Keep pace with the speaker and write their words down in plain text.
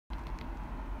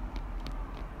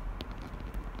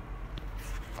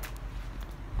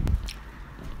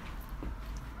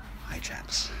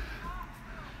chaps,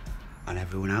 and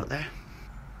everyone out there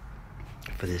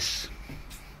for this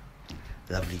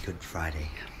lovely Good Friday.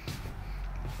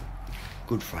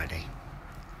 Good Friday.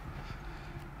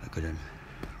 A good one.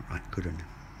 Right, good one.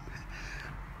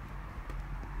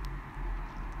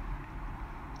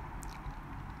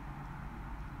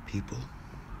 People,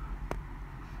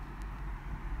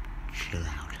 chill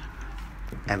out.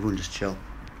 Everyone just chill.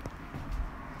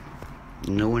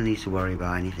 No one needs to worry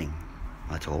about anything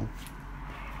at all,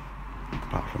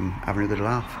 apart from having a good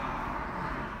laugh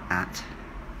at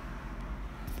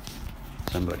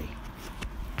somebody.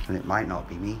 And it might not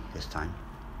be me this time.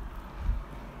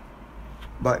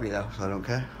 Might be though, so I don't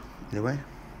care. Either way.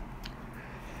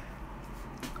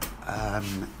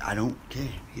 I don't care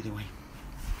either way.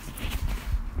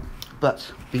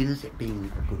 But being as it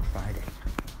being a Good Friday,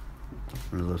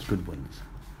 one of those good ones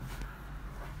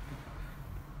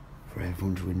for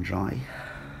everyone to enjoy.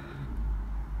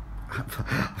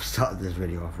 I've started this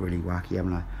video off really wacky,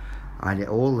 haven't I? I had it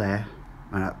all there,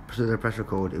 and as soon as I press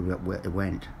record, it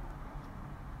went.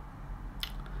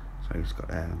 So I just got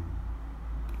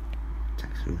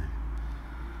text through there.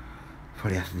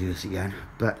 Probably have to do this again,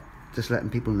 but just letting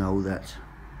people know that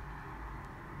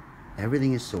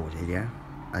everything is sorted, yeah?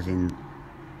 As in,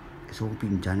 it's all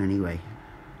been done anyway.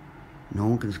 No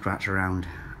one can scratch around,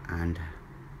 and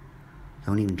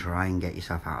don't even try and get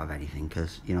yourself out of anything,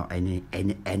 because you're not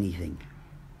anything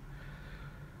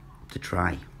to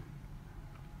try.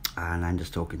 And I'm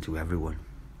just talking to everyone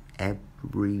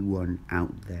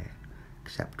out there,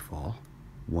 except for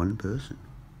one person,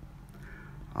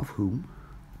 of whom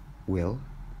will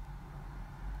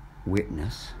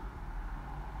witness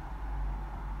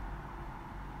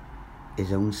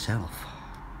his own self.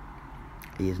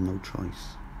 He has no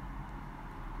choice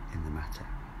in the matter.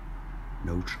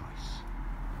 No choice.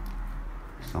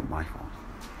 It's not my fault.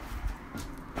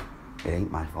 It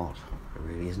ain't my fault. It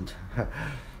really isn't.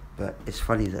 But it's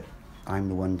funny that I'm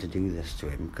the one to do this to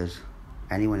him, because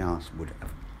anyone else would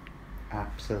have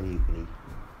absolutely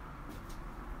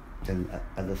done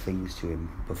other things to him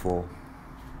before,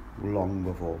 long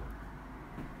before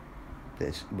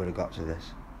this would have got to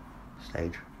this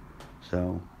stage.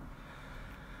 So,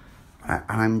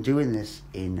 I'm doing this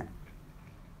in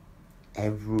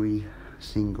every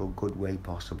single good way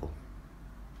possible.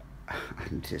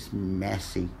 And it's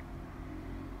messy.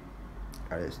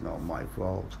 And it's not my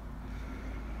fault.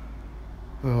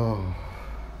 Oh,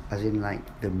 as in,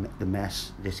 like, the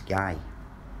mess this guy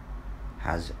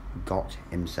has got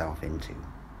himself into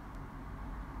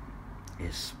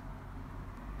is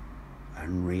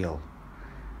unreal.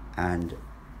 And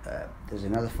there's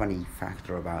another funny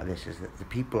factor about this, is that the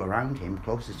people around him,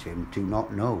 closest to him, do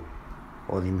not know,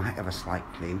 or they might have a slight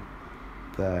clue,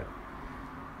 but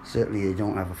certainly they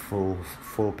don't have a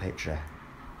full picture.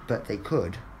 But they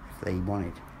could if they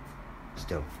wanted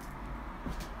still.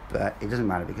 But it doesn't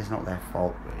matter, because it's not their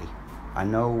fault really. I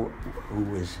know who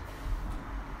was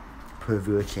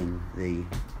perverting the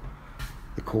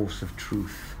course of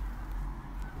truth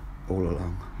all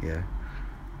along, yeah.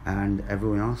 And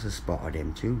everyone else has spotted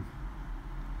him too.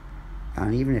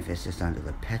 And even if it's just under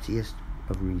the pettiest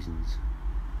of reasons,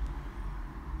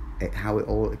 how it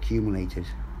all accumulated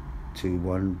to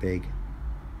one big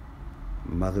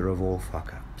mother of all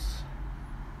fuck-ups.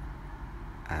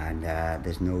 And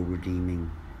there's no redeeming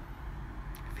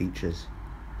features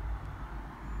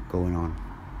going on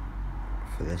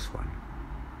for this one.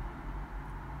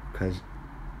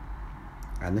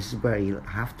 And this is where you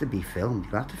have to be filmed.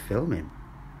 You have to film him.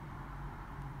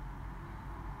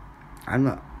 I'm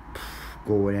not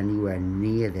going anywhere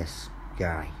near this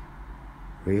guy,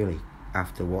 really,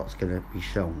 after what's going to be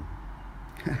shown.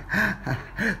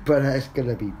 But he's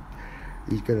going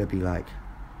to be like,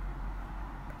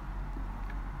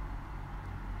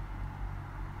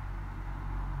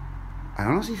 I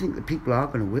honestly think that people are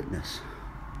going to witness,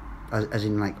 as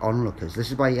in like onlookers. This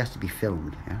is why he has to be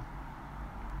filmed, yeah?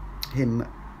 Him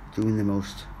doing the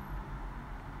most,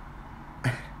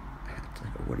 I don't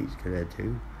know what he's going to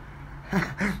do.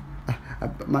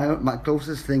 My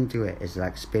closest thing to it is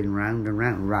like spin round and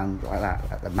round like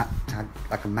that,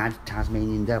 like a mad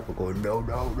Tasmanian devil going no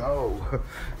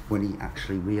when he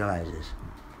actually realises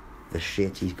the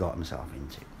shit he's got himself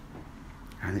into.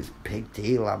 And it's a big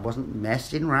deal. I wasn't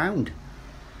messing round.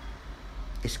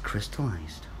 It's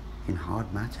crystallised in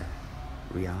hard matter,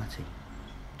 reality.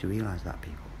 Do you realise that,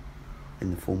 people?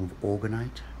 In the form of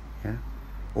orgonite, yeah?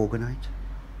 Orgonite.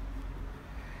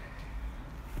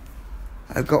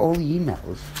 I've got all the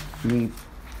emails, me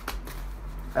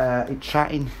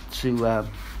chatting to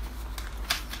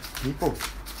people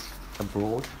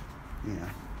abroad, you know,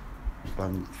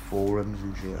 on forums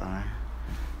and shit like that.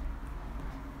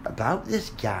 about this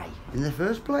guy in the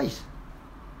first place?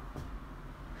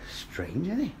 Strange,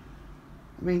 isn't it?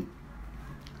 I mean,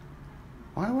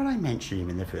 why would I mention him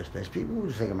in the first place? People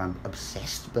always think I'm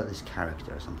obsessed about this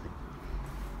character or something.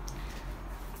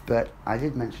 But I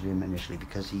did mention him initially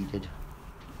because he did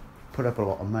put up a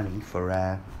lot of money for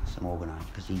some organising,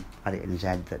 because he had it in his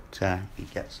head that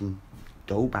he'd get some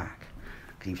dough back.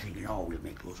 Because he was thinking, oh, we'll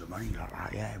make loads of money like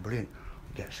that, yeah, brilliant.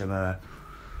 Get some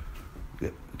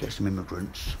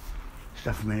immigrants,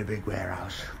 stuff them in a big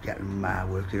warehouse, get them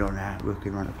working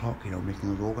around the clock,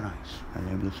 making those organised, and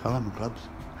then we'll sell them in clubs.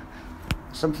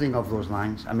 Something of those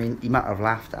lines. I mean, he might have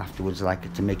laughed afterwards,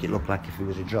 like to make it look like if it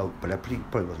was a joke, but he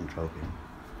probably wasn't joking.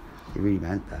 He really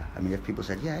meant that. I mean, if people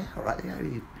said, yeah, all right, yeah,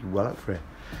 you're well up for it.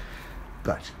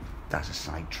 But that's a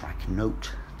sidetrack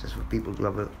note, just for people to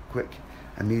have a quick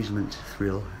amusement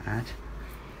thrill at,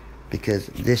 because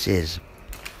this is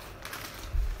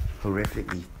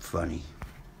horrifically funny.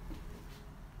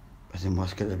 As in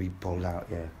what's going to be pulled out,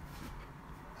 yeah.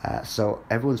 So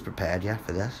everyone's prepared, yeah,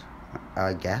 for this,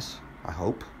 I guess, I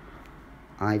hope.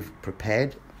 I've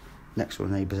prepared next door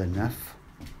neighbours enough,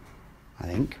 I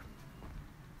think,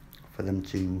 for them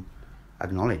to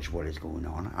acknowledge what is going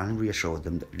on and reassure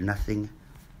them that nothing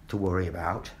to worry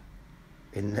about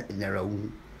in their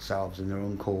own selves, in their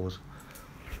own cause,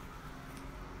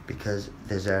 because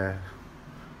there's a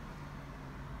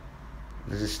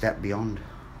step beyond,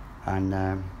 and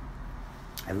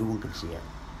everyone can see it.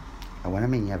 And when I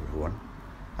mean everyone,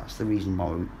 that's the reason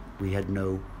why we had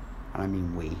no, and I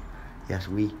mean we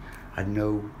had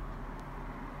no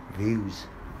view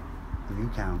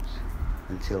counts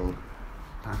until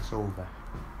Passover,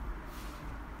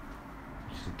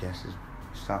 which I guess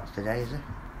starts today, is it?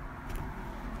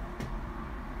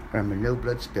 Remember, no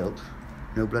blood spilt,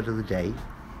 no blood of the day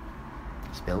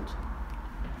spilt,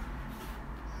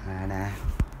 and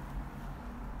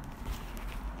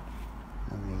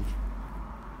no need,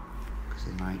 because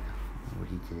they might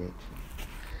already did it.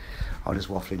 I'll just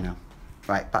waffling now.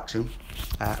 Right, back soon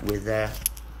with a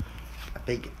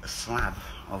big slab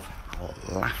of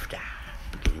laughter,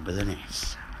 beginning with an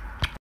S.